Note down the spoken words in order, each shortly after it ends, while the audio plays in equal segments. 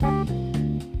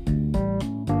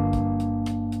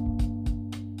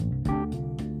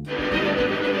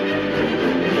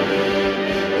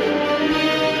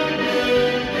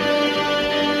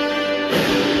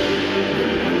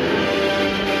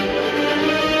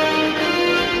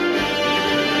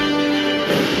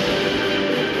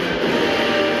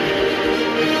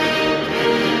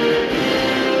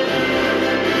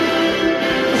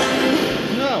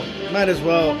as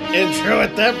well intro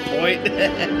at that point.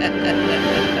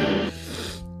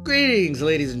 Greetings,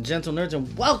 ladies and gentle nerds,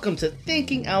 and welcome to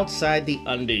Thinking Outside the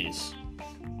Undies.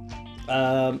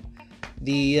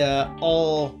 The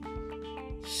all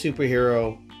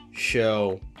superhero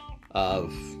show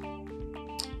of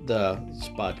the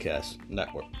Spodcast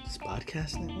Network.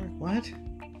 Spodcast Network? What?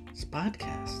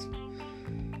 Spodcast.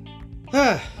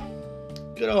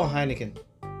 Good old Heineken.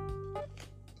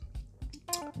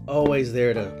 Always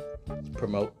there to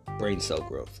promote brain cell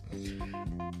growth.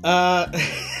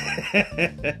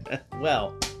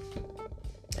 Well,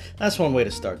 that's one way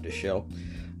to start the show.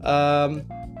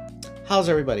 How's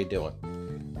everybody doing?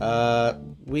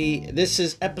 This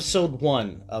is episode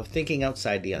 1 of Thinking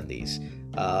Outside the Undies.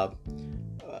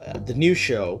 The new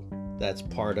show that's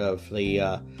part of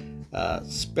the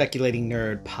Speculating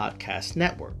Nerd Podcast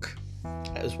Network.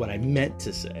 That is what I meant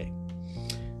to say.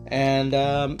 And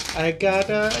I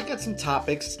got some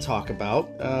topics to talk about,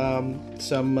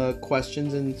 some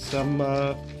questions and some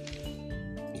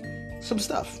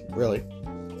stuff, really.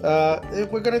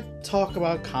 We're gonna talk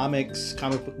about comics,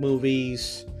 comic book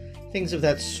movies, things of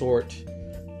that sort.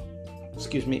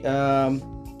 Excuse me.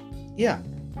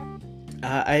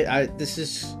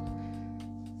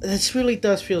 This really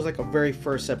does feel like a very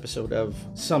first episode of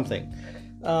something,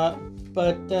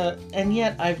 and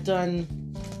yet I've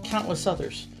done countless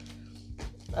others.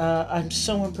 I'm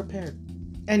so unprepared.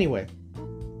 Anyway,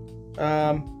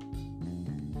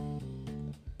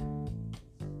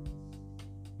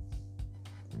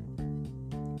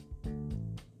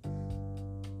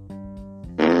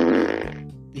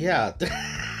 yeah.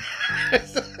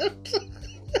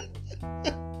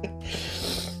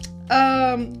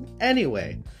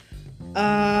 Anyway,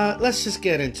 let's just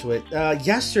get into it.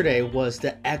 Yesterday was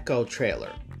the Echo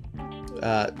trailer,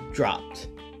 dropped.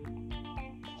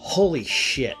 Holy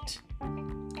shit.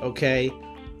 Okay.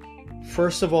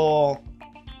 First of all,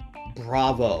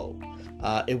 bravo.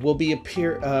 It will be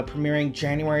premiering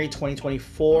January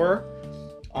 2024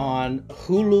 on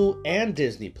Hulu and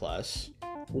Disney Plus,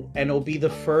 and it'll be the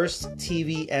first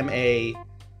TVMA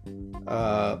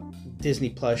Disney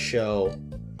Plus show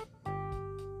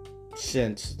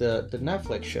since the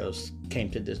Netflix shows came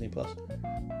to Disney Plus.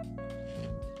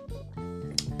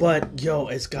 But yo,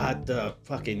 it's got the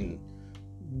fucking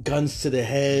guns to the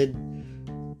head.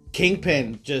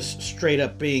 Kingpin just straight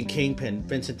up being Kingpin.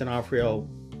 Vincent D'Onofrio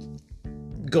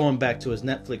going back to his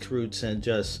Netflix roots and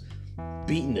just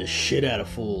beating the shit out of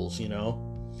fools, you know?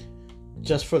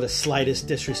 Just for the slightest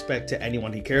disrespect to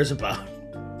anyone he cares about.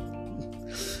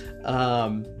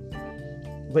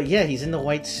 But yeah, he's in the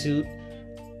white suit.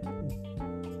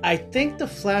 I think the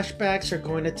flashbacks are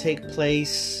going to take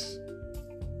place...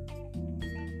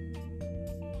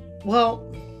 Well,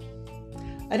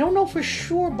 I don't know for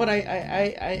sure, but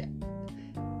the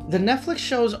Netflix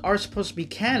shows are supposed to be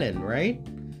canon, right?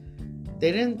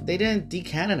 They didn't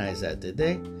decanonize that, did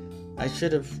they? I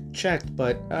should have checked,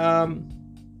 but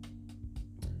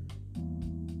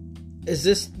is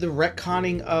this the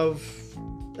retconning of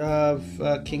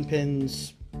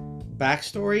Kingpin's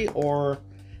backstory, or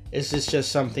is this just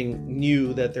something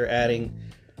new that they're adding?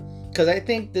 Because I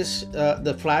think the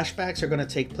flashbacks are going to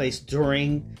take place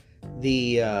during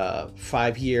the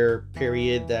 5-year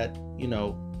period that, you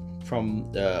know,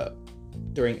 from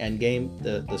during Endgame,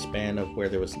 the span of where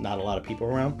there was not a lot of people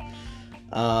around.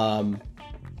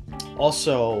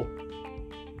 Also,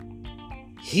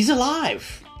 he's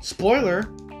alive. Spoiler,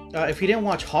 if you didn't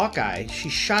watch Hawkeye, she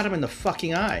shot him in the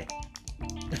fucking eye.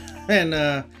 And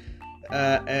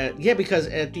yeah, because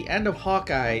at the end of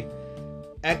Hawkeye,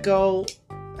 Echo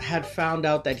had found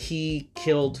out that he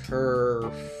killed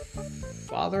her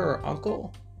father or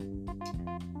uncle.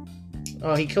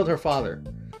 Oh, he killed her father,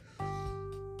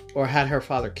 or had her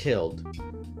father killed.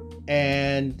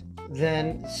 And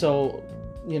then, so,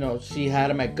 you know, she had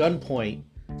him at gunpoint,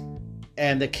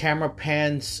 and the camera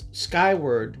pans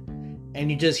skyward,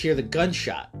 and you just hear the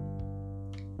gunshot,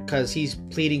 because he's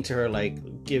pleading to her,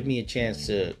 like, give me a chance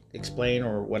to explain,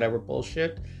 or whatever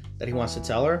bullshit that he wants to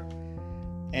tell her.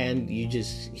 And you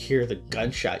just hear the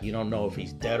gunshot. You don't know if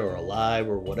he's dead or alive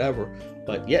or whatever.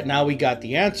 But yet now we got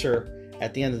the answer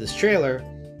at the end of this trailer.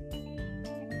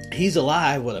 He's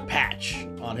alive with a patch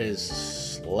on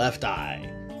his left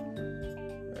eye.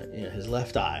 His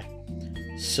left eye.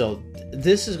 So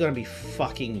this is going to be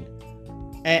fucking...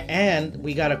 And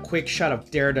we got a quick shot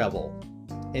of Daredevil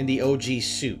in the OG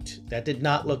suit. That did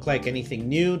not look like anything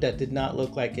new. That did not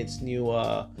look like its new...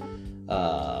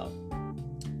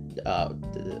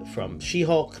 from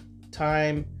She-Hulk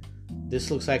time.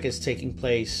 This looks like it's taking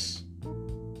place,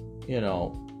 you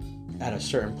know, at a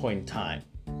certain point in time.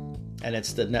 And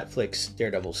it's the Netflix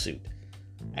Daredevil suit.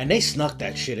 And they snuck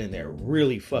that shit in there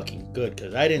really fucking good,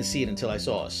 because I didn't see it until I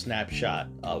saw a snapshot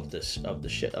of the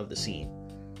scene.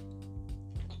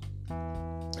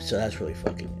 So that's really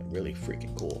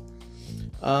freaking cool.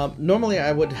 Normally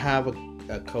I would have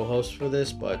a co-host for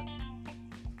this, but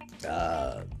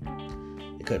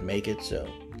they couldn't make it, so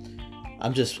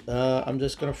I'm just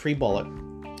gonna freeball it.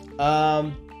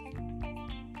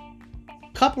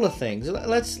 Couple of things.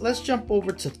 Let's jump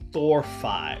over to Thor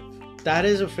 5. That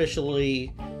is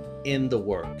officially in the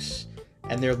works,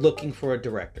 and they're looking for a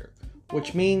director,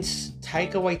 which means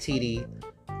Taika Waititi,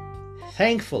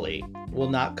 thankfully, will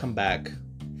not come back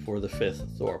for the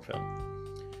 5th Thor film.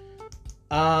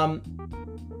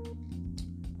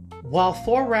 While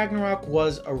Thor Ragnarok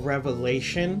was a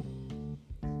revelation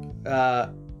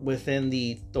within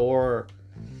the Thor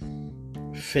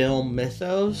film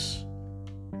mythos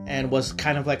and was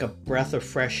kind of like a breath of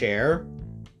fresh air,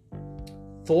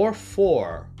 Thor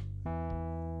 4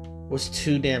 was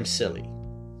too damn silly.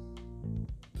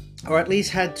 Or at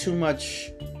least had too many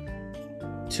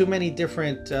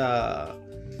different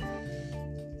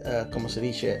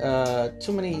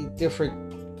too many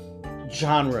different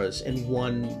genres in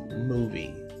one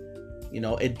movie. You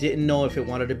know, it didn't know if it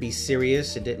wanted to be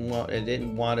serious. It didn't know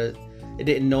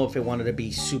if it wanted to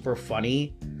be super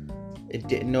funny. It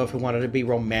didn't know if it wanted to be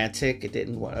romantic. It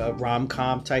didn't want a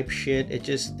rom-com type shit.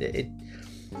 It's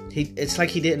like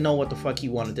he didn't know what the fuck he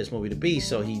wanted this movie to be,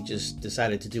 so he just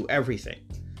decided to do everything.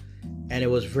 And it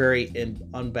was very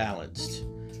unbalanced.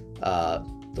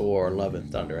 Thor Love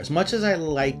and Thunder. As much as I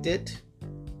liked it,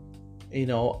 you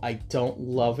know, I don't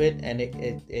love it, and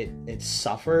it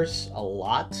suffers a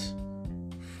lot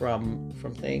from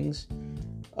things,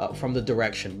 from the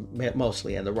direction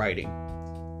mostly and the writing.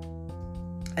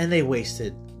 And they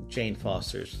wasted Jane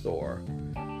Foster's Thor.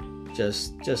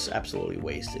 Just absolutely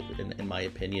wasted, in my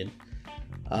opinion.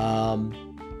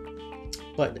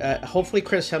 But hopefully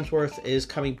Chris Hemsworth is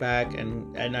coming back,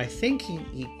 and I think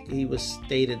he was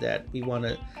stated that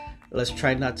let's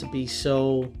try not to be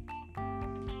so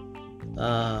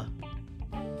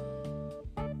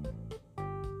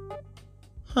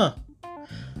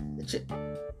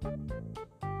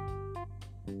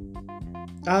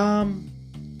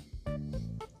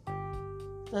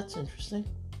that's interesting.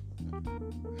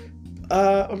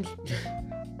 I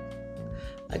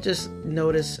just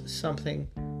noticed something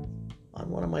on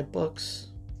one of my books,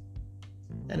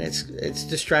 and it's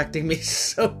distracting me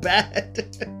so bad.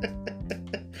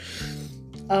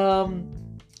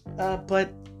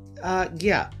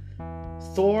 Yeah,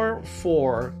 Thor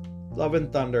 4 Love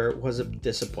and Thunder was a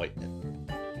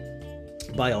disappointment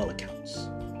by all accounts.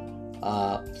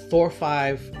 Thor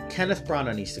 5, Kenneth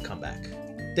Branagh needs to come back.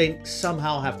 They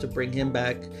somehow have to bring him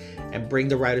back and bring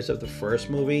the writers of the first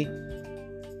movie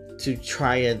to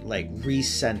try and like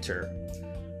recenter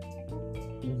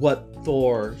what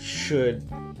Thor should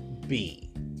be,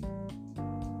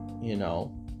 you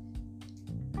know,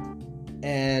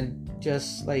 and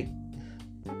just like,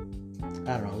 I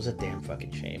don't know, it was a damn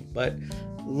fucking shame. But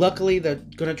luckily they're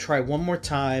gonna try one more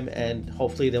time, and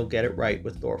hopefully they'll get it right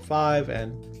with Thor 5,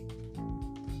 and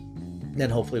then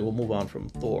hopefully we'll move on from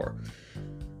Thor.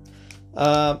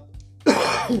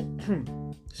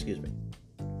 Excuse me.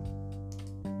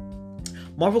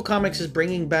 Marvel Comics is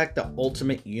bringing back the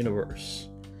Ultimate Universe.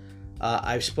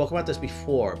 I've spoken about this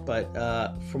before, but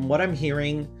from what I'm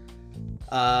hearing,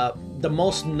 the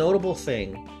most notable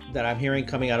thing that I'm hearing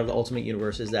coming out of the Ultimate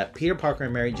Universe is that Peter Parker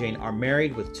and Mary Jane are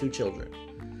married with 2 children,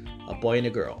 a boy and a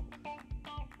girl.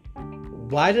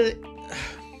 Why did it...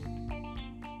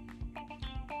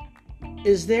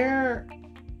 Is there...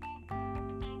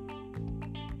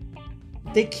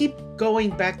 They keep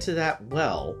going back to that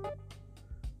well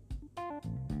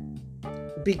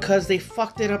because they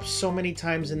fucked it up so many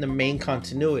times in the main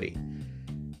continuity.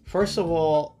 First of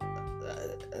all,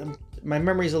 my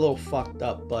memory's a little fucked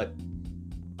up, but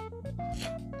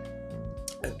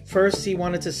at first he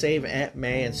wanted to save Aunt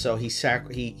May, and so he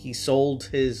sold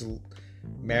his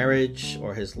marriage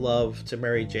or his love to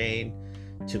Mary Jane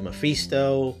to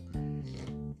Mephisto,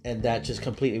 and that just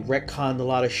completely retconned a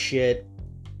lot of shit.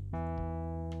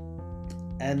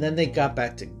 And then they got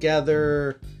back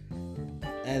together,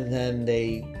 and then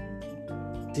they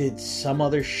did some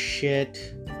other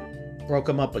shit, broke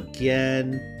them up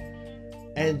again,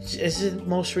 and isn't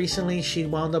most recently she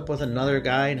wound up with another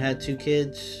guy and had 2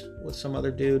 kids with some other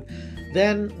dude.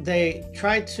 Then they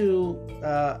tried to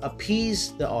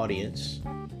appease the audience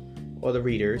or the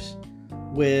readers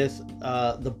with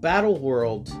the Battle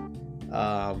World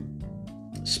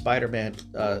Spider-Man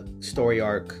story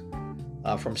arc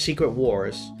from Secret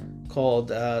Wars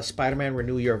called Spider-Man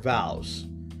Renew Your Vows.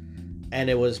 And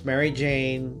it was Mary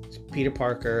Jane, Peter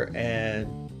Parker,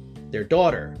 and their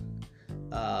daughter,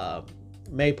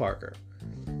 May Parker.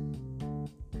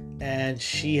 And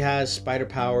she has spider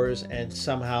powers, and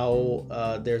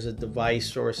somehow there's a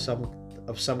device or some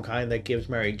kind that gives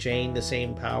Mary Jane the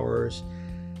same powers.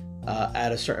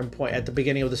 At a certain point, at the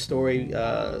beginning of the story,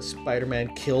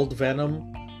 Spider-Man killed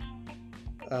Venom.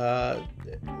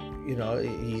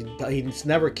 He's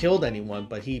never killed anyone,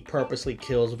 but he purposely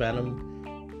kills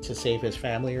Venom to save his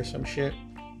family or some shit.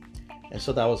 And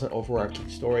so that was an overarching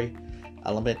story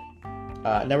element.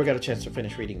 I never got a chance to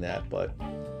finish reading that, but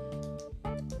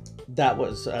that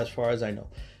was as far as I know.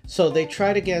 So they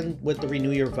tried again with the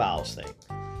Renew Your Vows thing.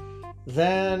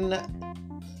 Then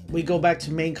we go back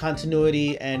to main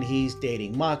continuity, and he's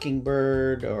dating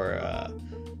Mockingbird, or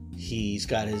he's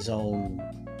got his own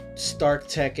Stark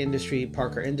Tech industry,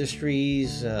 Parker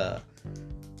Industries.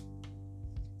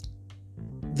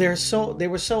 They were so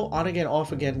on again,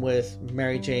 off again with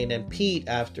Mary Jane and Pete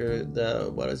after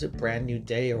the Brand New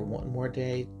Day or One More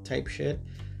Day type shit,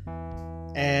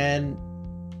 and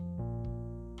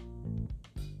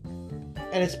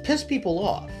it's pissed people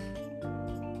off.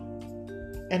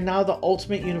 And now the new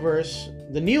Ultimate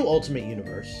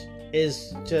Universe,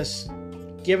 is just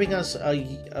giving us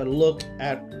a look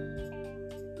at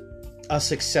a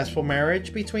successful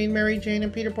marriage between Mary Jane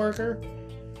and Peter Parker.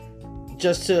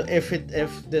 Just to, if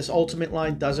this Ultimate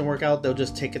line doesn't work out, they'll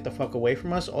just take it the fuck away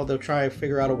from us, or they'll try to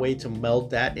figure out a way to meld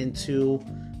that into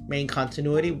main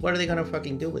continuity. What are they gonna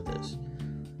fucking do with this?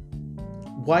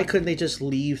 Why couldn't they just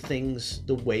leave things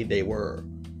the way they were?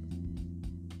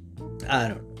 I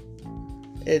don't know.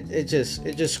 It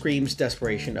just screams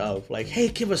desperation of like, hey,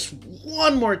 give us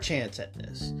one more chance at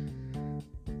this.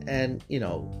 And I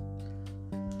don't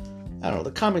know, the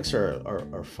comics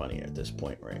are funny at this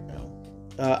point right now.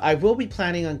 I will be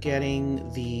planning on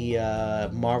getting the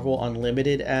Marvel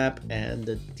Unlimited app and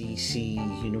the DC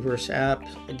Universe app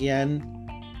again.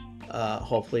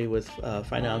 Hopefully with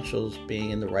financials being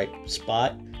in the right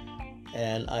spot,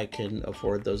 and I can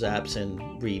afford those apps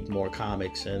and read more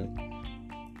comics and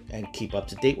keep up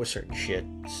to date with certain shit.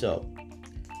 So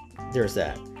there's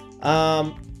that.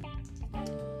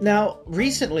 Now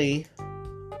recently,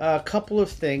 a couple of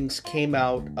things came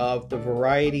out of the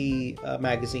Variety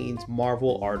magazine's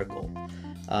Marvel article.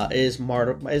 Is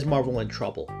Marvel in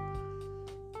trouble?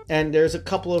 And there's a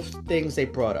couple of things they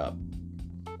brought up.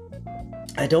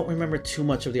 I don't remember too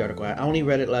much of the article. I only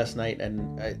read it last night,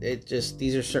 and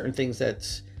these are certain things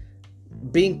that's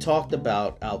being talked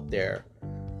about out there.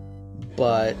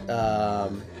 But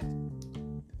oh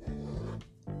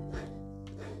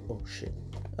shit.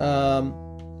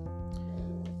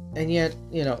 And yet,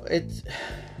 it's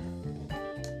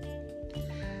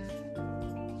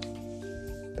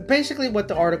basically what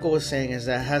the article was saying is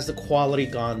that has the quality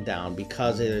gone down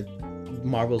because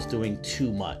Marvel's doing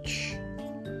too much.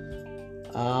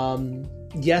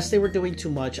 Yes, they were doing too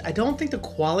much. I don't think the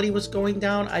quality was going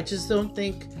down. I just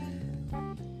think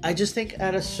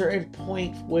at a certain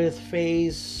point with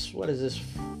phase, what is this,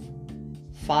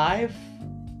 5?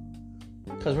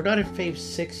 Because we're not in phase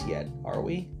 6 yet, are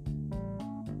we?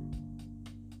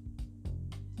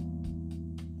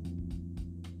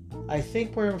 I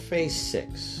think we're in phase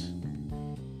 6.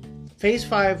 Phase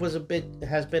 5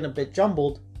 has been a bit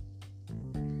jumbled,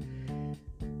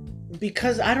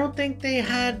 because I don't think they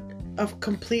had a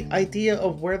complete idea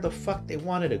of where the fuck they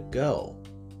wanted to go.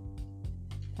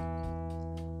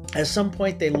 At some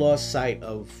point, they lost sight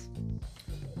of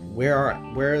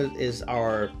where is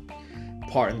our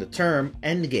part in the term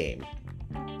end game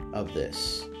of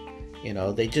this.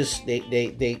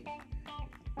 They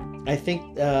I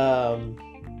think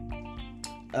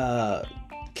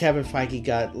Kevin Feige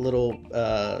got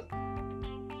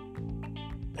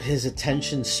his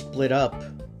attention split up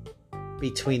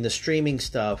between the streaming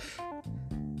stuff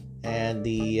and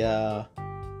the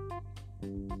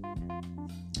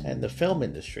film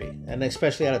industry, and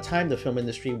especially at a time the film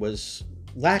industry was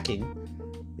lacking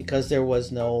because there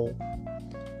was no,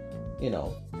 it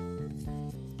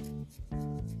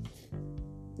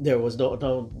was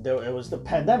the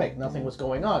pandemic, nothing was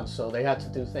going on, so they had to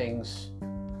do things,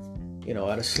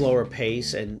 at a slower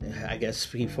pace, and I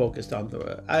guess he focused on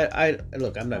look,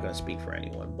 I'm not going to speak for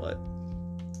anyone, but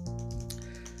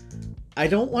I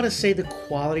don't want to say the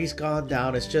quality's gone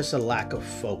down, it's just a lack of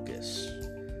focus.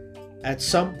 At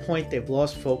some point, they've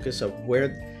lost focus of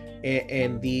where,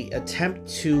 and the attempt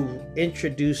to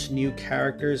introduce new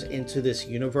characters into this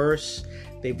universe,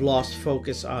 they've lost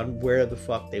focus on where the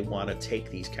fuck they want to take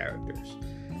these characters.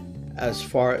 As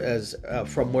far as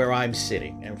from where I'm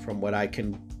sitting and from what I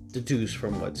can deduce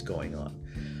from what's going on.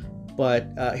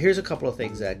 But here's a couple of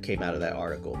things that came out of that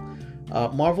article.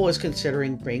 Marvel is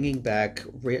considering bringing back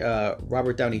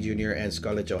Robert Downey Jr. and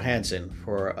Scarlett Johansson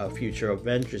for a future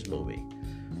Avengers movie.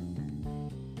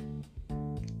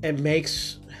 It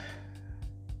makes...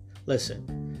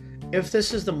 Listen, if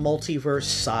this is the multiverse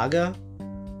saga,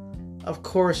 of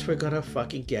course we're gonna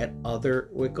fucking get other...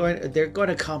 They're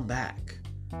gonna come back.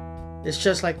 It's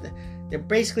just like... They're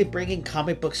basically bringing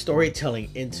comic book storytelling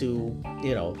into,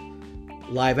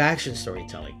 live action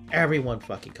storytelling. Everyone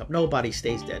fucking come. Nobody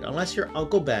stays dead. Unless you're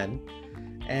Uncle Ben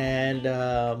and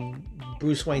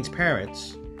Bruce Wayne's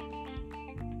parents.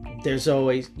 There's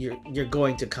always... You're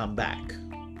going to come back.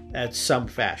 At some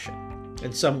fashion.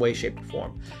 In some way, shape, or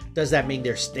form. Does that mean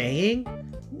they're staying?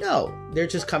 No. They're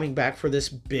just coming back for this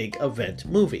big event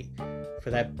movie.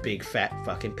 For that big fat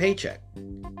fucking paycheck.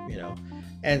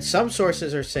 And some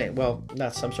sources are saying... Well,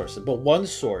 not some sources. But one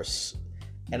source...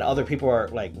 And other people are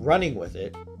like running with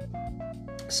it.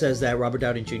 Says that Robert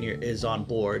Downey Jr. is on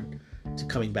board to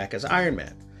coming back as Iron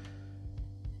Man.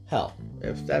 Hell,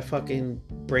 if that fucking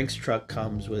Brinks truck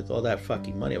comes with all that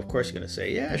fucking money, of course you're gonna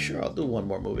say, yeah, sure, I'll do one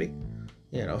more movie.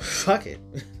 Fuck it.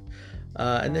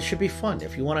 And this should be fun.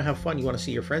 If you want to have fun, you want to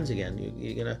see your friends again.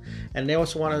 You're gonna. And they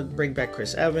also want to bring back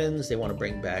Chris Evans. They want to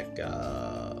bring back.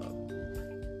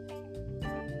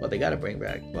 Well, they got to bring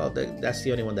back. Well, that's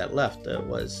the only one that left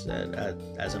was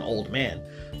as an old man.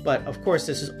 But of course,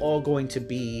 this is all going to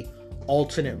be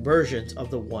alternate versions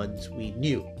of the ones we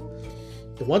knew.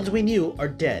 The ones we knew are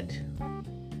dead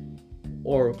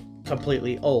or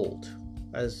completely old,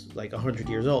 as like 100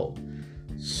 years old.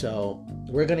 So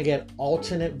we're going to get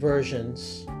alternate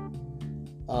versions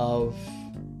of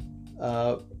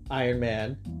Iron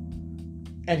Man.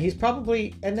 And he's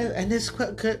probably, and this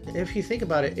could, if you think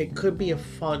about it, it could be a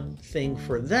fun thing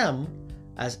for them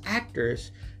as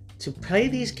actors to play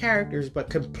these characters, but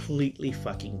completely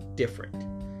fucking different.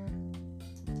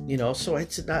 So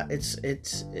it's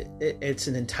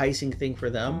an enticing thing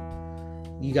for them.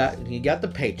 You got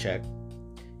the paycheck,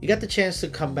 you got the chance to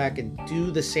come back and do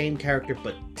the same character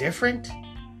but different,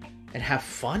 and have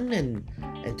fun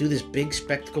and do this big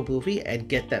spectacle movie and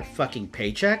get that fucking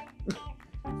paycheck.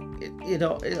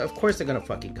 Of course they're gonna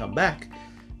fucking come back,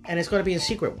 and it's gonna be in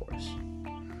Secret Wars,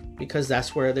 because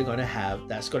that's where they're gonna have.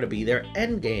 That's gonna be their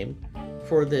end game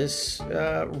for this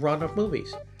run of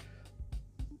movies.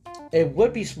 It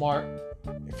would be smart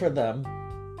for them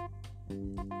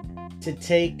to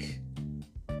take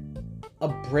a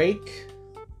break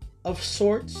of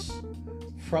sorts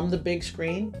from the big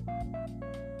screen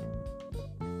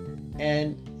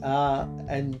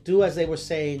and do as they were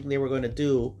saying they were going to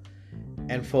do,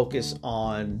 and focus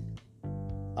on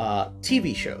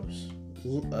TV shows,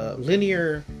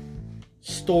 linear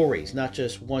stories, not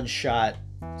just one shot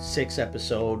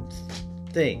 6-episode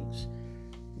things.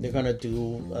 They're going to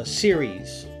do a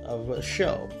series of a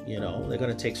show. They're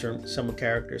going to take some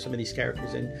of these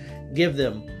characters and give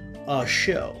them a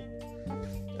show,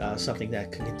 something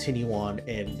that can continue on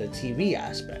in the TV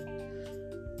aspect,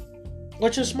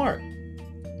 which is smart.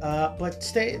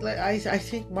 But I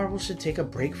think Marvel should take a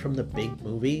break from the big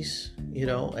movies,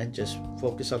 and just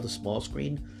focus on the small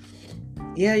screen.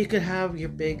 Yeah, you could have your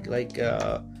big,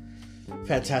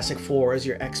 Fantastic Four as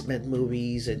your X-Men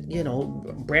movies, and,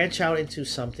 branch out into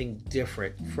something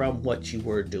different from what you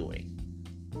were doing.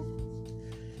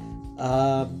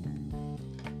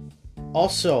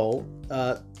 Also,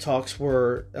 talks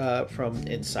were from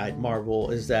inside Marvel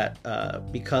is that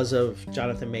because of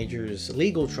Jonathan Majors'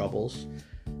 legal troubles,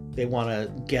 they want to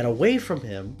get away from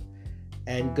him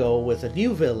and go with a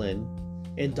new villain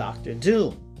in Doctor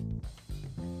Doom.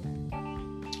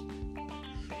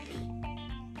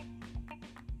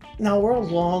 Now, we're a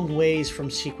long ways from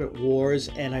Secret Wars,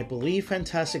 and I believe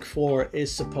Fantastic Four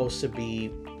is supposed to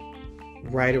be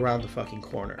right around the fucking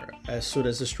corner. As soon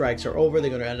as the strikes are over,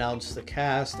 they're going to announce the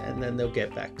cast, and then they'll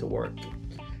get back to work,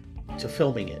 to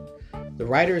filming it. The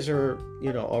writers are,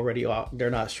 already off. They're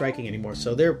not striking anymore,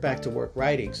 so they're back to work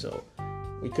writing. So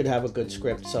we could have a good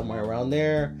script somewhere around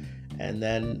there. And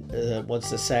then once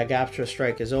the SAG-AFTRA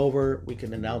strike is over, we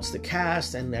can announce the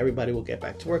cast, and everybody will get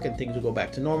back to work, and things will go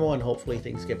back to normal, and hopefully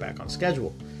things get back on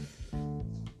schedule.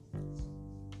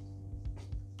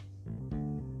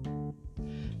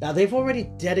 Now, they've already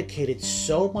dedicated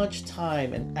so much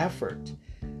time and effort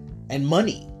and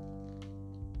money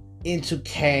into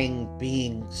Kang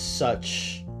being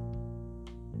such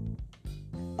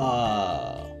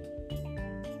a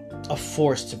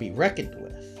force to be reckoned with.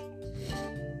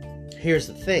 Here's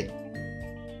the thing.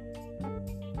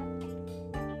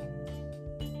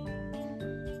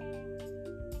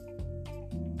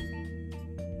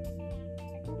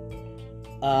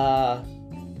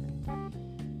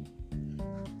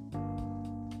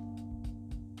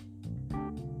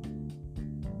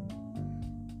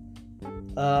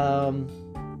 I'm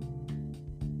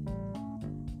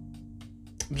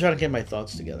trying to get my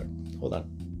thoughts together. Hold on.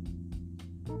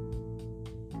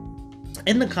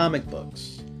 In the comic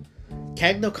books,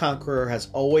 Kang the Conqueror has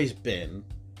always been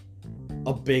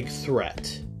a big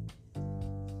threat.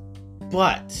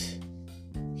 But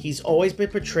he's always been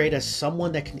portrayed as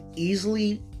someone that can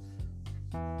easily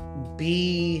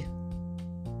be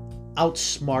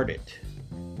outsmarted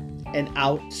and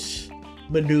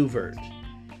outmaneuvered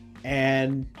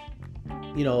and,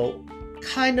 you know,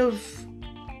 kind of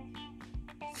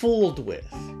fooled with.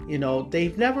 You know,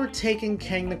 they've never taken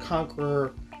Kang the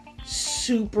Conqueror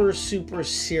super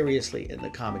seriously in the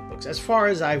comic books. As far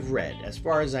as I've read, as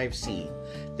far as I've seen,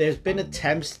 there's been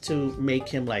attempts to make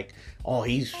him like, oh,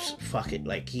 he's fucking,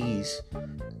 like, he's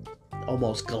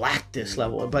almost Galactus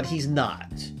level, but he's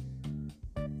not.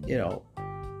 You know,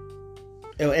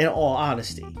 in all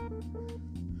honesty,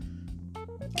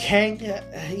 Kang,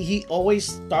 he always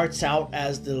starts out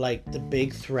as the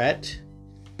big threat,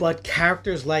 but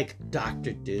characters like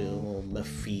Doctor Doom,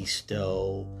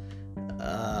 Mephisto,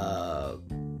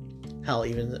 hell,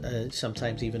 even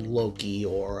sometimes even Loki,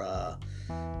 or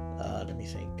let me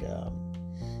think,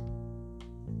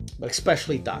 but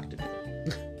especially Doctor Doom.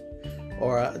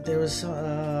 Or there was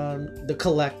the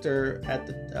Collector at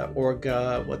the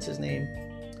Orga, what's his name?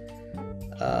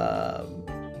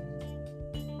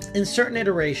 In certain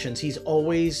iterations, he's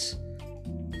always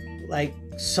like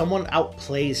someone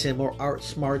outplays him or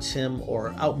outsmarts him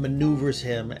or outmaneuvers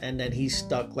him, and then he's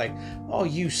stuck like, oh,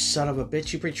 you son of a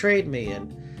bitch, you betrayed me,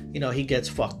 and you know, he gets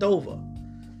fucked over.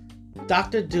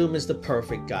 Doctor Doom is the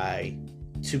perfect guy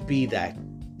to be that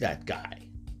guy.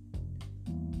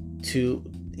 To,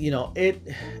 you know, it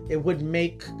would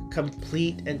make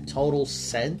complete and total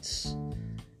sense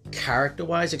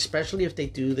character-wise, especially if they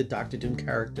do the Doctor Doom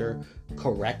character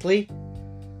correctly.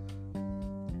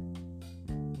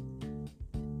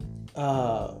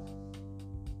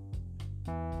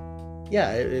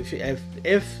 Yeah,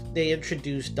 if they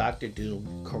introduce Doctor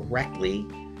Doom correctly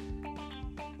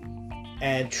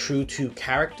and true to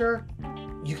character,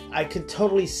 I could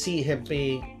totally see him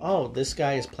being, oh, this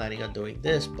guy is planning on doing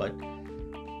this, but,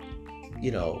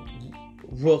 you know,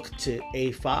 Rook to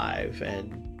A5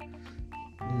 and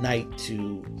Knight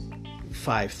to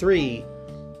 5-3,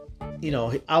 you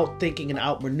know, outthinking and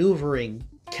outmaneuvering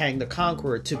Kang the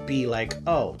Conqueror to be like,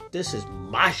 oh, this is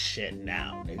my shit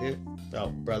now, nigga. Oh,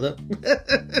 brother.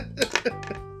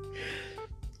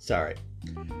 Sorry.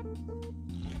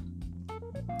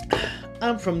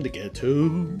 I'm from the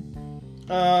ghetto.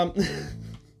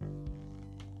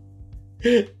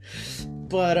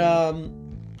 But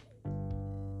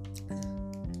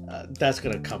that's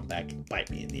gonna come back and bite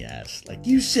me in the ass. Like,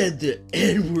 you said the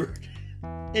N-word.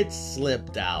 It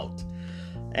slipped out.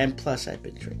 And plus, I've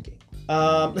been drinking.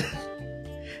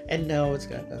 And no, it's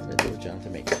got nothing to do with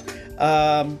Jonathan Majors.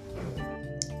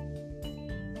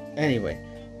 Anyway.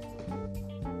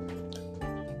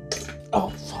 Oh,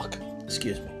 fuck.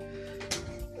 Excuse me.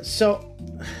 So,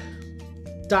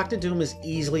 Doctor Doom is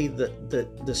easily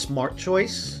the smart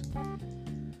choice.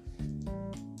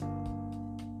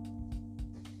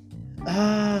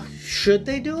 Should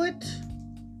they do it?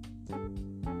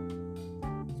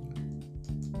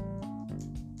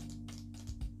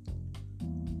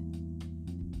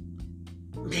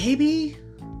 Maybe.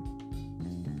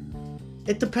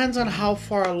 It depends on how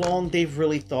far along they've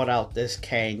really thought out this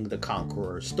Kang the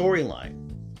Conqueror storyline.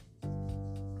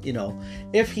 You know,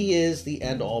 if he is the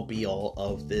end-all be-all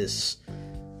of this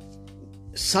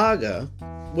saga,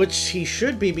 which he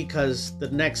should be, because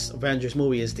the next Avengers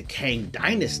movie is the Kang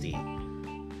Dynasty.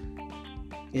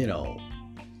 You know,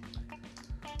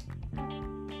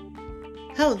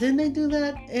 hell, didn't they do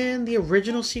that in the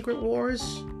original Secret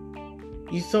Wars?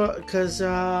 You thought, because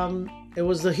it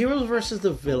was the heroes versus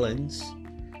the villains.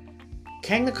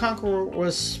 Kang the Conqueror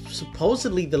was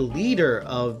supposedly the leader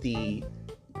of the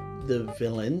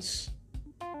villains,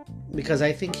 because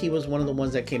I think he was one of the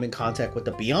ones that came in contact with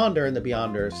the Beyonder, and the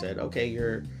Beyonder said, okay,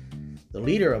 you're the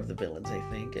leader of the villains, I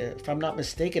think, if I'm not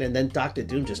mistaken. And then Doctor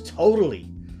Doom just totally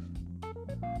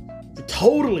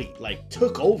like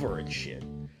took over and shit,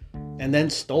 and then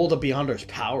stole the Beyonder's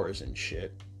powers and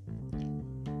shit.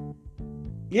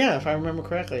 Yeah, if I remember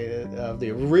correctly,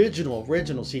 the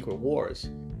original Secret Wars.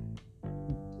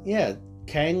 Yeah,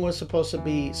 Kang was supposed to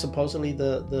be supposedly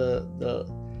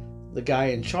the guy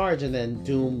in charge, and then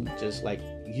Doom just like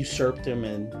usurped him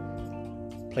and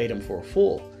played him for a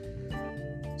fool.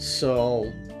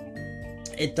 So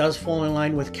it does fall in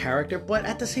line with character, but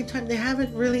at the same time, they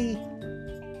haven't really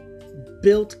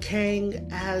built Kang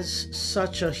as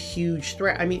such a huge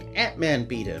threat. I mean, Ant-Man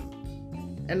beat him.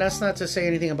 and that's not to say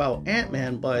anything about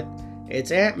Ant-Man, but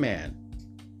it's Ant-Man.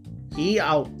 He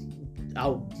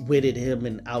outwitted him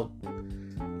and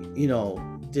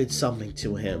did something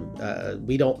to him.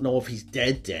 We don't know if he's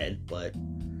dead, but...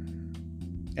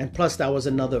 And plus, that was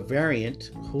another variant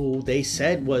who they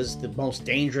said was the most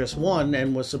dangerous one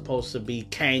and was supposed to be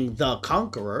Kang the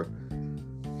Conqueror,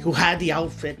 who had the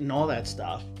outfit and all that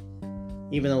stuff,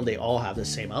 even though they all have the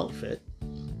same outfit.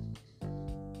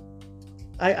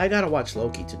 I gotta watch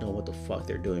Loki to know what the fuck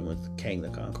they're doing with Kang the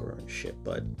Conqueror and shit,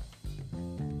 but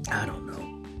I don't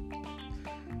know.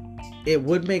 It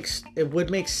would make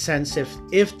sense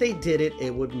if they did it.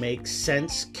 It would make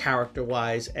sense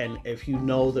character-wise, and if you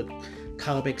know the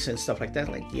comics and stuff like that,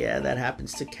 like, yeah, that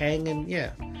happens to Kang, and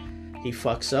yeah, he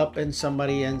fucks up and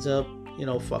somebody ends up,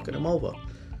 fucking him over.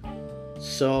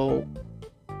 So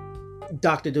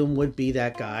Doctor Doom would be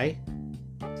that guy,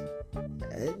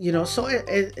 so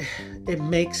it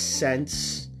makes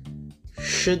sense.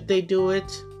 Should they do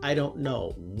it? I don't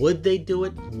know. Would they do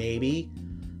it? Maybe.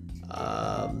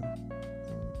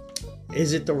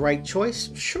 Is it the right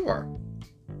choice? Sure.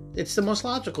 It's the most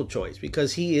logical choice,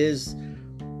 because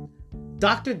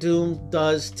Doctor Doom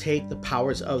does take the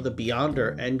powers of the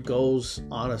Beyonder and goes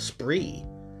on a spree.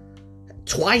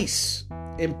 Twice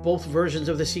in both versions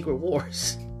of the Secret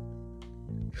Wars.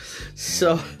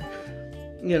 So,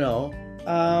 he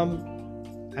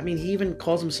even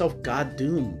calls himself God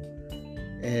Doom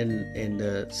in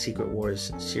the Secret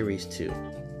Wars series too.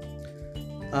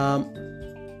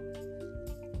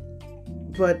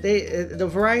 But the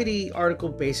Variety article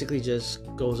basically just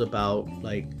goes about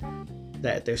like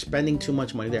that they're spending too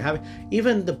much money. They're having,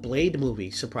 even the Blade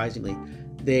movie, surprisingly,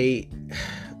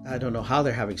 I don't know how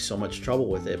they're having so much trouble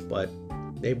with it, but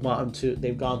they've gone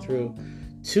through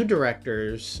 2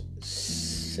 directors,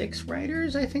 6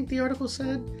 writers, I think the article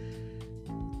said,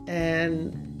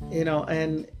 and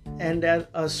at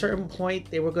a certain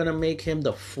point they were going to make him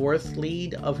the 4th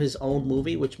lead of his own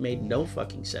movie, which made no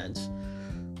fucking sense,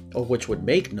 or which would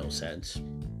make no sense.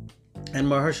 And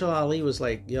Mahershala Ali was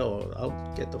like, yo, I'll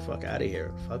get the fuck out of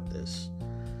here. Fuck this.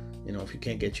 If you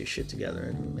can't get your shit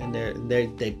together. And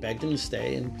they begged him to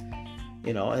stay.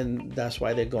 And that's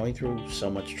why they're going through so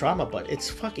much trauma. But it's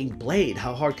fucking Blade.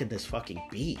 How hard can this fucking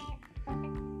be?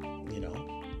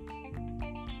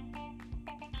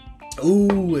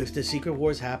 Ooh, if the Secret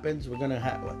Wars happens, we're going to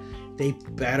have... They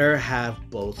better have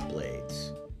both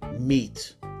Blades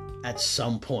meet at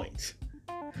some point.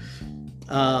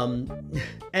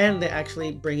 And they're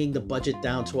actually bringing the budget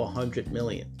down to $100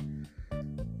 million.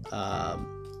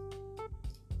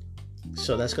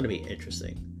 So that's going to be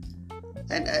interesting.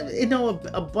 And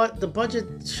the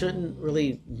budget shouldn't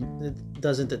really, it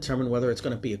doesn't determine whether it's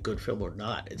going to be a good film or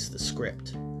not. It's the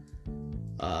script.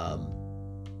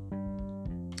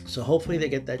 So hopefully they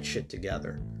get that shit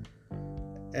together.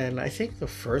 And I think the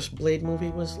first Blade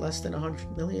movie was less than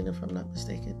 $100 million, if I'm not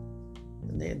mistaken.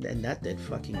 And that did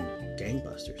fucking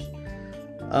gangbusters.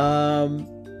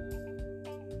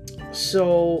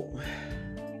 So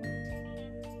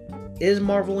is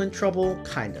Marvel in trouble?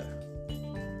 Kinda.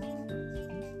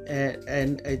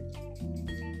 And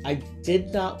I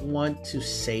did not want to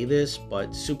say this,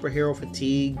 but superhero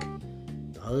fatigue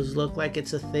does look like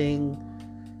it's a thing,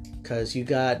 because you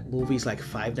got movies like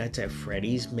Five Nights at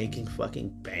Freddy's making fucking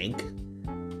bank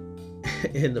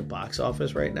in the box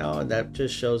office right now, and that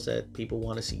just shows that people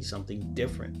want to see something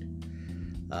different.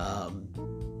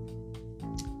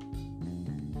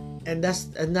 And that's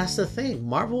the thing.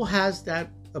 Marvel has that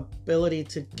ability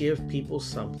to give people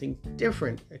something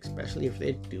different, especially if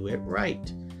they do it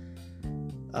right.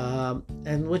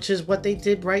 And which is what they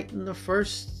did right in the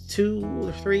first 2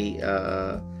 or 3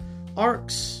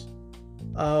 arcs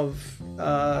of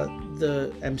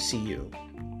the MCU.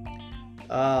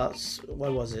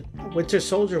 What was it? Winter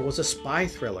Soldier was a spy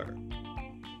thriller.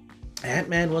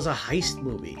 Ant-Man was a heist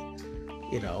movie.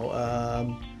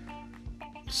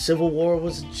 Civil War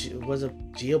was a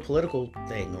geopolitical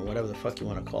thing, or whatever the fuck you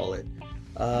want to call it.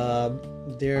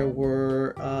 There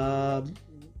were,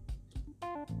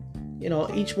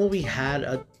 each movie had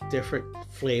a different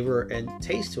flavor and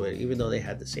taste to it, even though they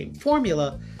had the same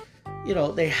formula.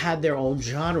 They had their own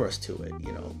genres to it.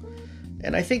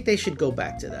 And I think they should go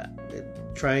back to that,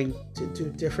 trying to do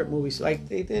different movies like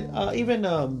they did. Even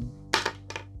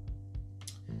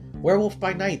Werewolf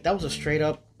by Night, that was a straight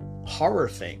up horror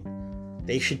thing.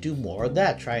 They should do more of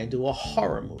that. Try and do a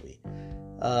horror movie.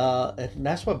 And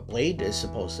that's what Blade is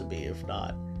supposed to be, if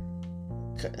not.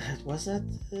 Was that...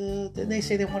 didn't they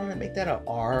say they wanted to make that a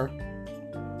R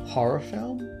horror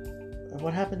film?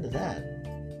 What happened to that?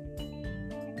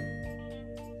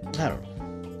 I don't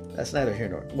know. That's neither here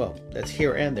nor... Well, that's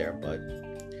here and there, but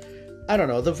I don't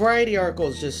know. The Variety article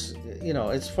is just,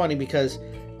 it's funny because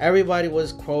everybody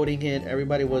was quoting it.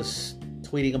 Everybody was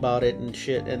tweeting about it and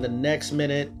shit. And the next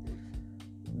minute,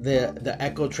 the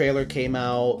Echo trailer came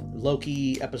out.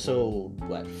 Loki episode,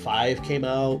 5 came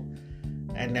out.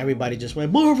 And everybody just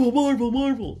went, Marvel, Marvel,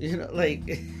 Marvel.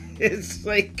 It's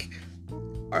like,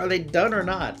 are they done or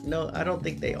not? No, I don't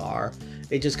think they are.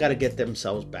 They just got to get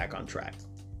themselves back on track.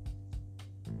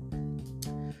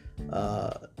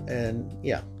 And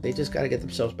yeah, they just got to get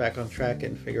themselves back on track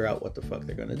and figure out what the fuck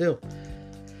they're going to do.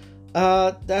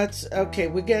 That's okay.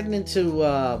 We're getting into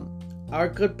our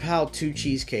good pal Two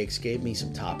Cheesecakes gave me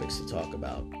some topics to talk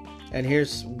about, and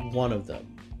here's one of them.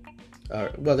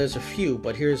 Well, there's a few,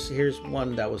 but here's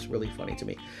one that was really funny to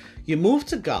me. You move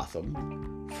to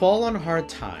Gotham, fall on hard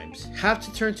times, have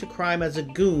to turn to crime as a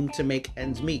goon to make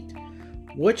ends meet.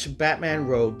 Which Batman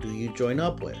rogue do you join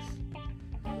up with?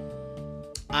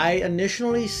 I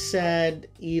initially said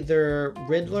either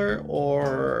Riddler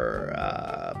or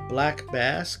Black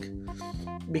Mask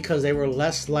because they were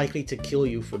less likely to kill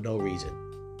you for no reason.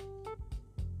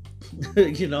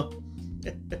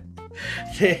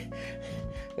 They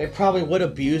probably would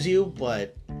abuse you,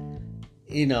 but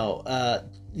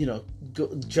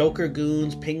Joker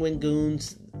goons, Penguin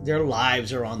goons, their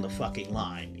lives are on the fucking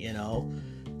line.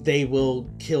 They will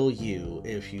kill you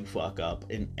if you fuck up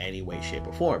in any way, shape,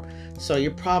 or form. So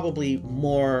you're probably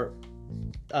more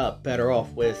better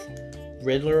off with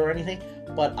Riddler or anything.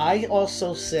 But I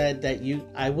also said that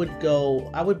I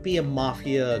would be a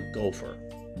mafia gopher.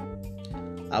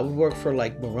 I would work for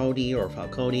like Maroni or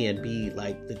Falcone and be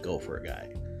like the gopher guy.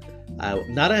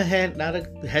 Not a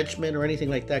henchman or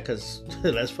anything like that, because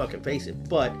let's fucking face it.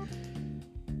 But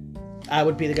I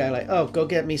would be the guy like, oh, go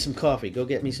get me some coffee, go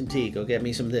get me some tea, go get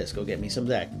me some this, go get me some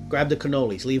that. Grab the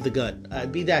cannolis, leave the gun.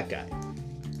 I'd be that guy.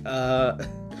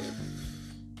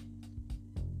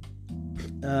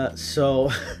 So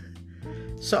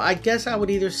I guess I would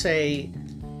either say,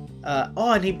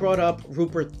 and he brought up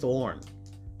Rupert Thorne.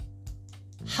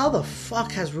 How the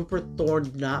fuck has Rupert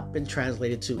Thorne not been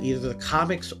translated to either the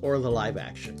comics or the live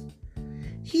action?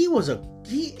 He is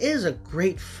a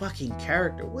great fucking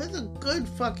character with a good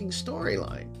fucking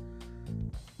storyline.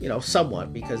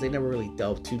 Somewhat, because they never really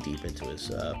delved too deep into his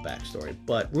backstory.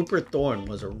 But Rupert Thorne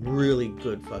was a really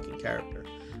good fucking character.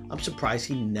 I'm surprised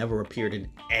he never appeared in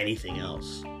anything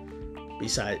else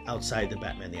outside the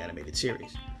Batman the Animated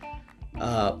Series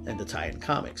and the tie-in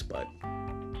comics. But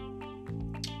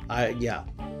I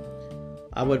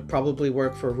would probably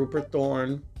work for Rupert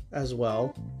Thorne as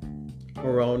well.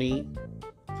 Maroni,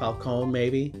 Falcone,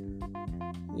 maybe.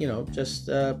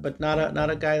 But not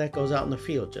a guy that goes out in the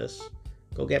field. Just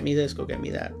go get me this, go get me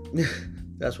that.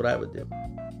 That's what I would do.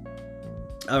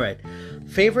 All right.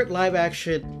 Favorite live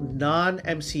action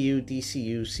non-MCU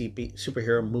DCU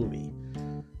superhero movie.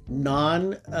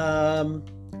 Non-MCU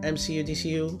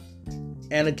DCU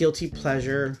and a guilty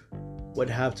pleasure would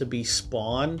have to be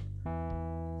Spawn.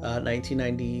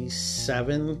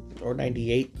 1997 or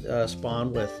 98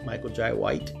 Spawn with Michael Jai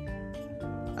White.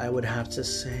 I would have to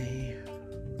say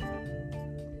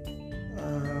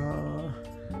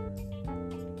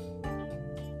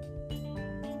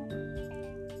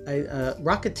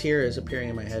Rocketeer is appearing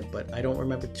in my head, but I don't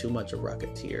remember too much of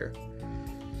Rocketeer.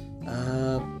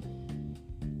 I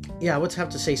would have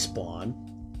to say Spawn,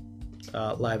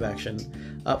 live action.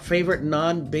 Favorite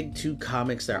non-Big Two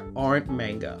comics that aren't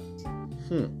manga.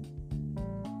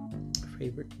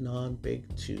 Favorite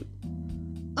non-Big Two.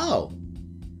 Oh,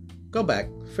 go back.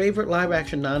 Favorite live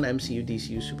action non-MCU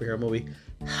DCU superhero movie.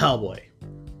 Hellboy.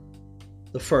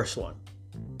 The first one.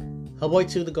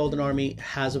 Hellboy 2, The Golden Army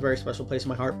has a very special place in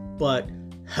my heart, but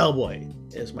Hellboy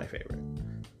is my favorite.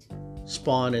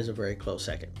 Spawn is a very close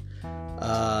second.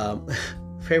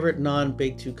 Favorite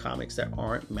non-Big Two comics that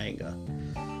aren't manga.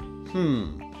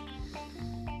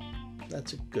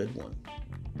 That's a good one.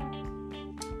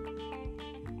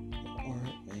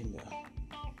 Aren't manga.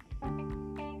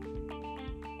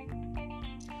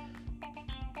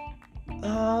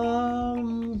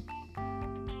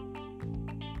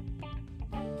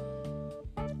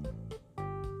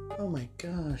 Oh my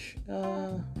gosh.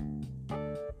 I'm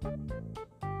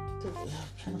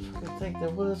trying to fucking think. There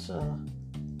was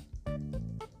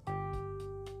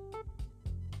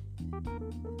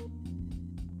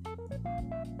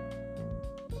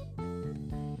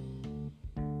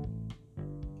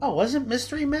Oh, wasn't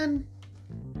Mystery Men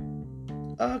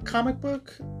a comic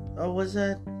book? Oh, was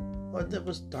that? Or that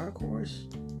was Dark Horse?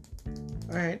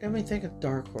 Alright, let me think of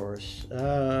Dark Horse.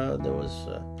 There was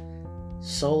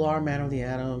Solar, Man of the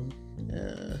Atom,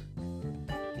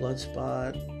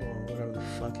 Bloodspot, or whatever the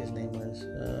fuck his name was.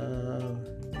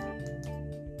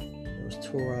 There was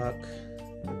Turok,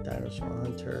 Dinosaur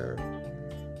Hunter.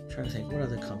 I'm trying to think what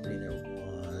other company there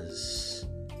was.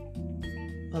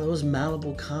 Oh, there was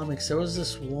Malibu Comics. There was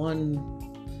this one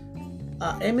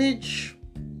Image.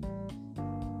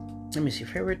 Let me see.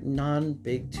 Favorite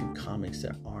non-Big Two comics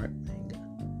that aren't manga.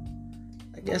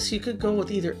 I guess you could go with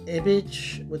either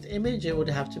Image. With Image, it would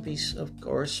have to be, of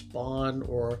course, Spawn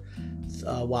or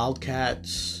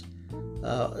Wildcats.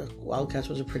 Wildcats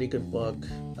was a pretty good book.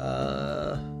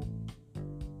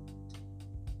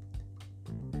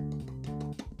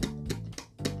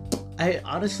 I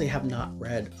honestly have not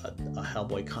read a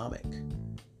Hellboy comic,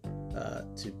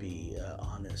 to be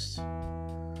honest.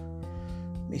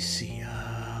 Let me see.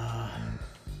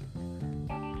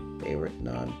 Favorite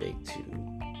non-Big Two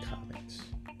comics.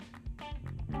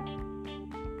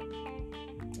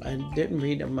 I didn't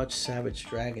read much Savage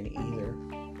Dragon either.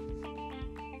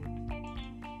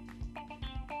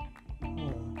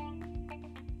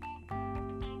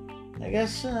 I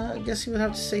guess you would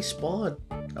have to say Spawn.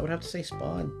 I would have to say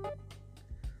Spawn.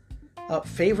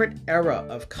 Favorite era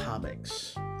of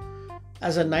comics.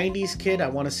 As a 90s kid, I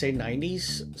want to say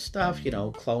 90s stuff. You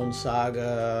know, Clone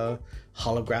Saga,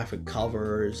 holographic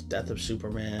covers, Death of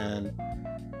Superman.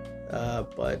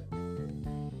 But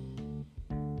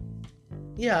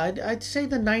yeah, I'd say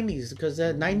the 90s, because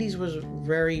the 90s was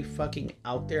very fucking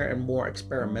out there and more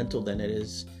experimental than it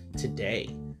is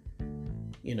today.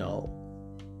 You know,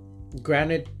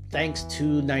 granted, thanks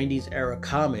to 90s era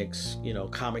comics, you know,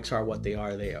 comics are what they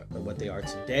are what they are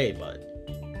today, but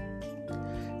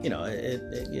you know,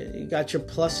 you got your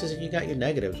pluses and you got your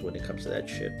negatives when it comes to that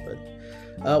shit. But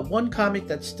one comic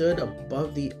that stood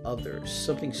above the others,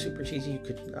 something super cheesy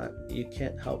you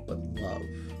can't help but love.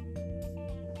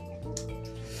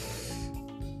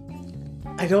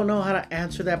 I don't know how to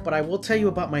answer that, but I will tell you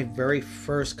about my very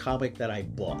first comic that I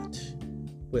bought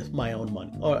with my own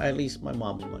money, or at least my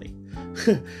mom's money.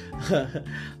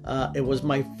 It was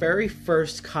my very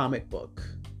first comic book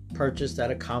purchased at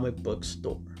a comic book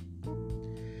store.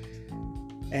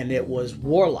 And it was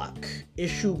Warlock,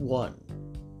 issue 1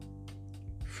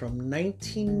 from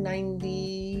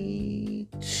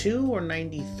 1992 or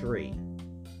 93.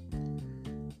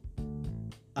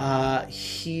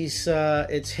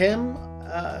 It's him,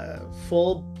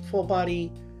 full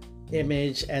body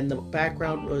image, and the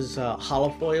background was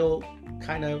holofoil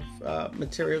kind of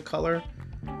material color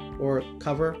or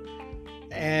cover,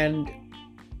 and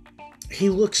he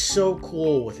looks so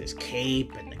cool with his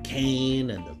cape and the cane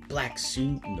and the black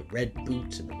suit and the red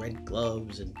boots and the red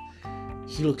gloves, and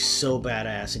he looks so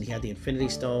badass. And he had the Infinity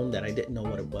Stone that I didn't know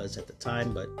what it was at the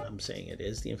time, but I'm saying it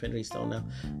is the Infinity Stone now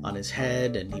on his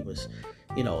head, and he was,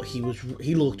 you know, he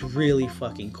looked really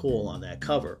fucking cool on that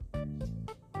cover.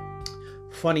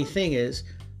 Funny thing is,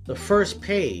 the first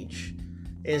page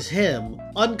is him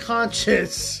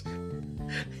unconscious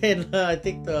in I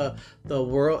think the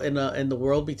world in the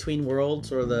world between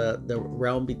worlds, or the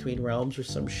realm between realms, or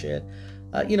some shit.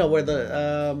 You know, where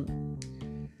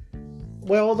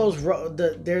where all those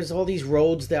there's all these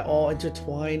roads that all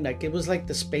intertwine. Like, it was like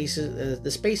the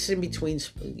spaces in between,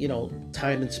 you know,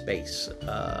 time and space.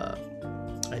 I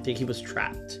think he was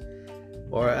trapped,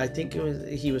 or I think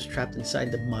he was trapped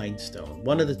inside the Mind Stone.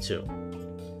 One of the two.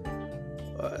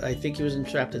 I think he was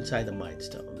trapped inside the Mind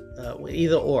Stone.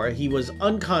 Either or, he was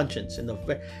unconscious. And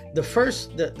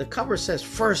the cover says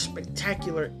first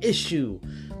spectacular issue,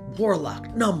 Warlock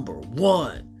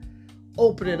 #1.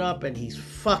 Open it up and he's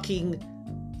fucking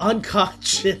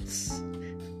unconscious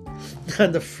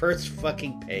on the first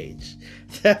fucking page.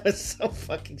 That was so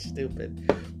fucking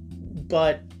stupid.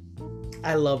 But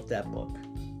I loved that book.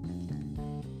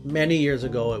 Many years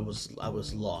ago, I was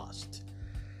lost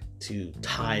to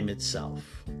time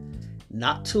itself.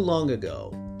 Not too long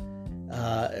ago,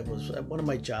 it was at one of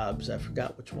my jobs. I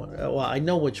forgot which one. Well, I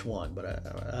know which one, but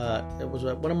it was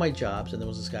at one of my jobs, and there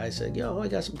was this guy saying, "Yo, I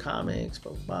got some comics,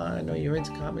 but I know you're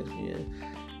into comics.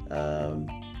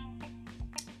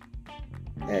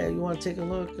 Hey, you want to take a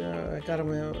look? I got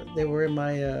them. They were in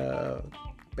my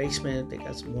basement. They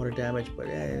got some water damage, but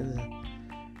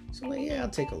so I'm like, yeah, I'll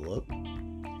take a look."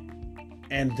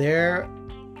 And there,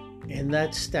 in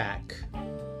that stack,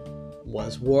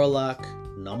 was Warlock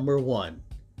 #1.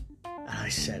 And I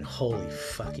said, holy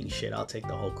fucking shit, I'll take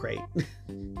the whole crate.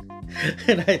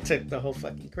 And I took the whole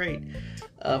fucking crate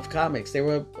of comics. They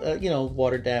were,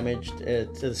 water damaged, to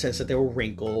the sense that they were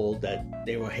wrinkled, that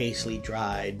they were hastily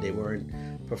dried. They weren't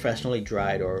professionally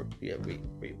dried or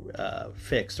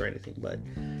fixed or anything. But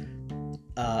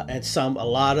and a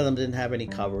lot of them didn't have any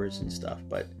covers and stuff.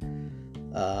 But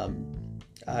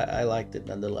I liked it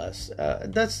nonetheless.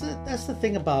 That's the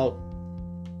thing about,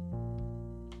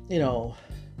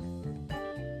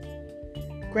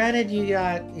 Granted,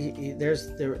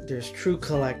 there's true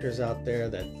collectors out there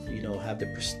that have the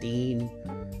pristine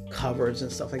covers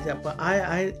and stuff like that. But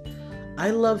I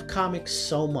love comics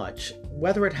so much,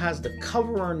 whether it has the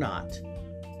cover or not.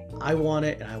 I want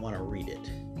it and I want to read it.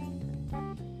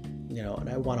 And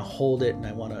I want to hold it and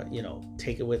I want to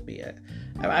take it with me.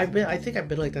 I think I've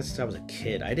been like that since I was a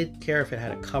kid. I didn't care if it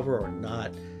had a cover or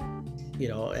not.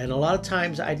 And a lot of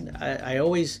times I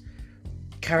always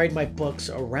carried my books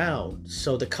around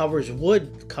so the covers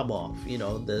would come off.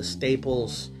 The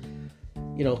staples,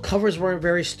 covers weren't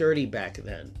very sturdy back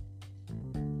then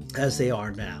as they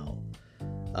are now,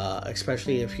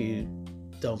 especially if you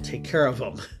don't take care of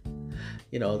them.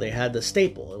 They had the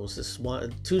staple. It was this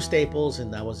two staples,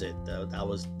 and that was it.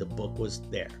 The book was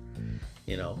there.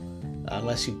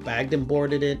 Unless you bagged and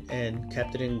boarded it and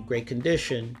kept it in great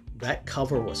condition, that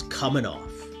cover was coming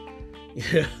off.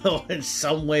 In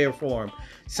some way or form,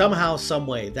 somehow, some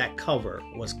way, that cover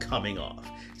was coming off.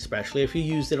 Especially if you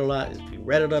used it a lot, if you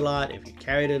read it a lot, if you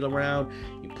carried it around,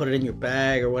 you put it in your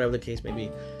bag or whatever the case may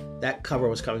be, that cover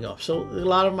was coming off. So a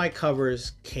lot of my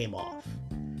covers came off.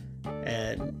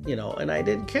 And, and I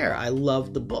didn't care. I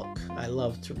loved the book. I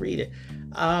loved to read it.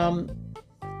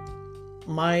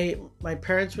 My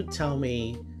parents would tell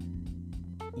me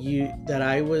that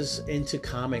I was into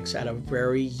comics at a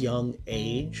very young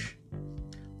age,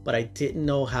 but I didn't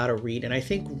know how to read. And I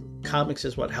think comics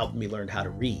is what helped me learn how to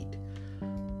read.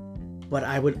 But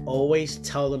I would always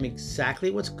tell them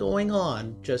exactly what's going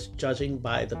on, just judging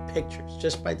by the pictures,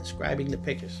 just by describing the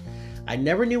pictures. I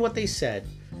never knew what they said.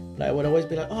 But I would always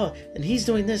be like, oh, and he's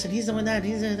doing this, and he's doing that, and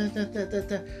he's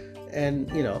and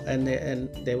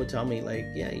and they would tell me like,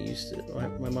 yeah,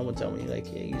 my mom would tell me like,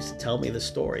 yeah, you used to tell me the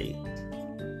story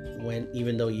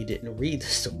even though you didn't read the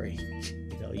story,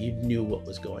 you knew what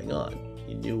was going on,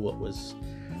 you knew what was,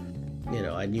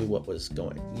 I knew what was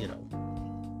going,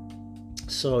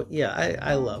 So yeah,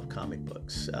 I love comic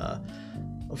books.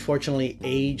 Unfortunately,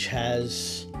 age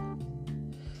has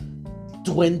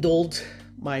dwindled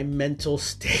my mental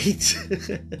state.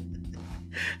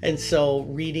 And so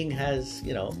reading has,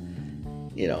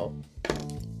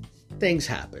 things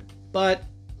happen. But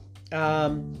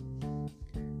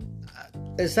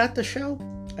is that the show?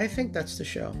 I think that's the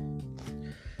show.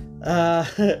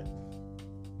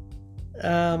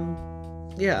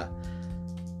 Yeah.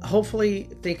 Hopefully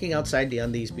thinking outside the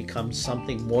undies becomes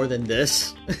something more than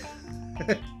this.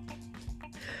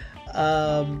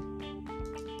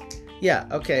 Yeah,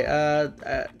 okay,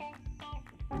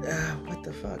 what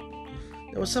the fuck?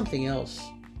 There was something else.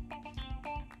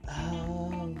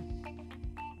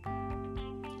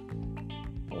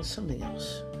 There was something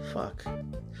else. Fuck.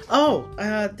 Oh,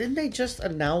 didn't they just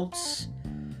announce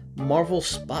Marvel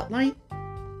Spotlight?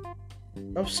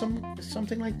 Of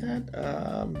something like that?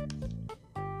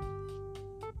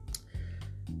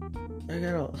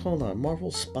 Hold on,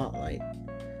 Marvel Spotlight.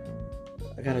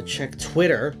 I gotta check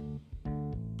Twitter.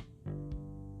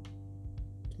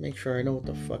 Make sure I know what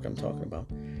the fuck I'm talking about.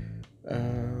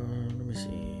 Let me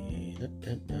see.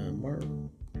 Marvel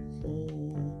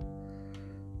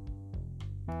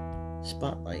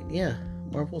Spotlight. Yeah,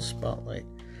 Marvel Spotlight.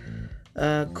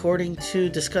 According to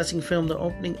Discussing Film, the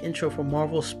opening intro for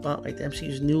Marvel Spotlight, the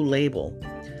MCU's new label.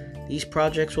 These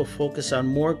projects will focus on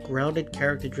more grounded,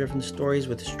 character-driven stories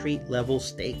with street-level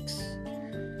stakes.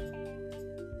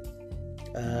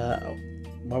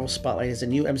 Marvel Spotlight is a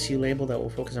new MCU label that will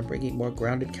focus on bringing more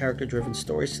grounded, character-driven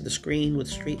stories to the screen with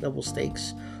street-level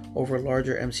stakes over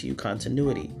larger MCU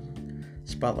continuity.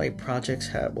 Spotlight projects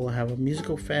will have a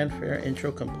musical fanfare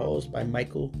intro composed by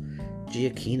Michael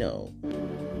Giacchino.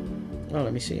 Oh,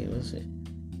 let me see. Let's see.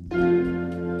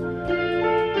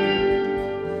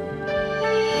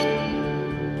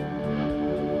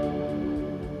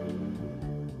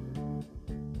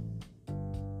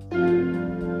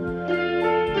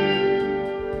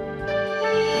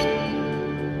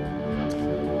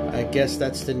 I guess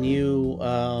that's the new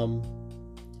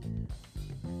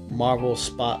Marvel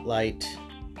Spotlight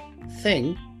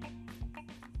thing.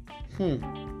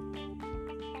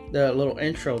 The little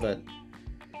intro that...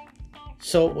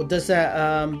 So does that...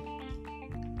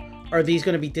 Are these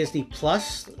going to be Disney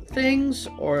Plus things,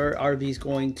 or are these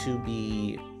going to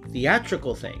be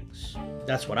theatrical things?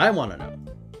 That's what I want to know.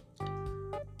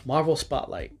 Marvel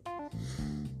Spotlight.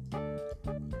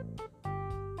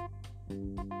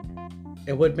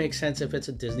 It would make sense if it's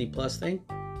a Disney Plus thing.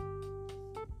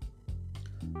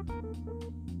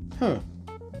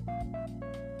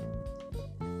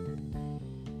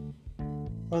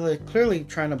 Well, they're clearly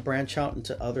trying to branch out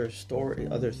into other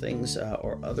things,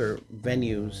 or other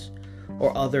venues,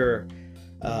 or other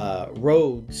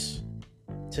roads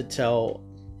to tell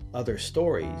other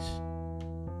stories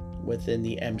within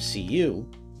the MCU.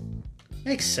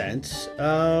 Makes sense.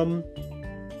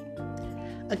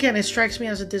 Again, it strikes me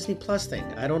as a Disney Plus thing.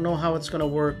 I don't know how it's going to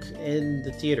work in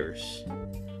the theaters,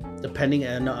 depending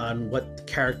on what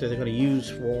character they're going to use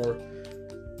for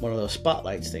one of those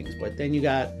spotlights things. But then you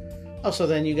got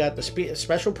the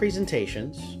special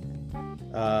presentations,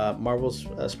 Marvel's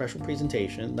special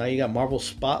presentation. Now you got Marvel's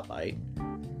Spotlight.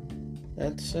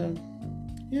 That's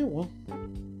yeah, well,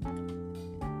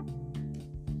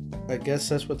 I guess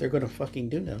that's what they're going to fucking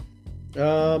do now.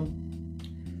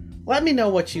 Let me know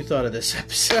what you thought of this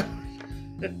episode.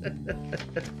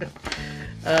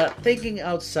 Thinking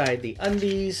outside the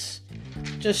undies,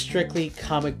 just strictly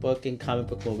comic book and comic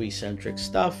book movie centric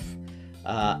stuff.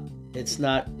 It's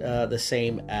not the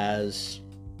same as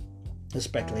the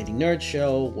Speculating Nerd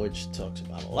Show, which talks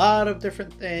about a lot of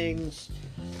different things.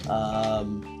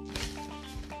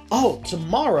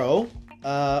 Tomorrow,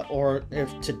 or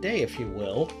today, if you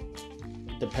will,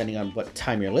 depending on what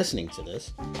time you're listening to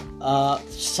this,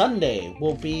 Sunday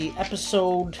will be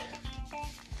episode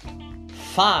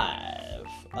 5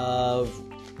 of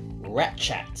Rat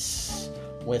Chats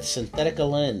with Synthetica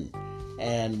Lynn,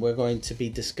 and we're going to be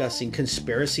discussing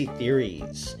conspiracy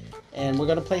theories, and we're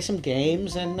going to play some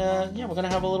games, and we're going to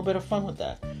have a little bit of fun with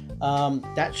that.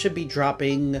 That should be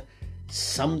dropping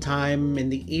sometime in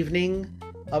the evening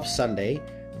of Sunday.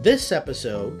 This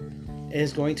episode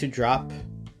is going to drop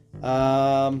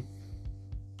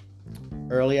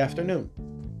early afternoon.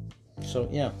 So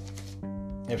yeah,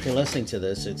 if you're listening to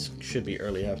this, it should be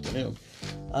early afternoon.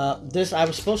 I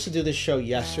was supposed to do this show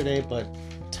yesterday, but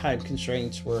time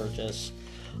constraints were just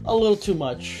a little too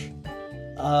much.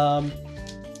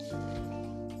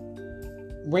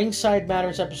 Ringside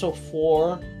Matters episode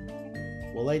 4.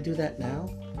 Will I do that now?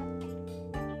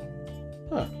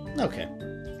 Huh. Okay.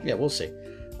 Yeah, we'll see.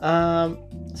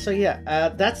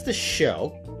 That's the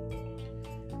show.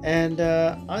 And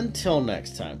until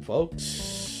next time,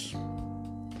 folks,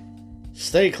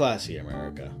 stay classy,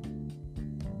 America.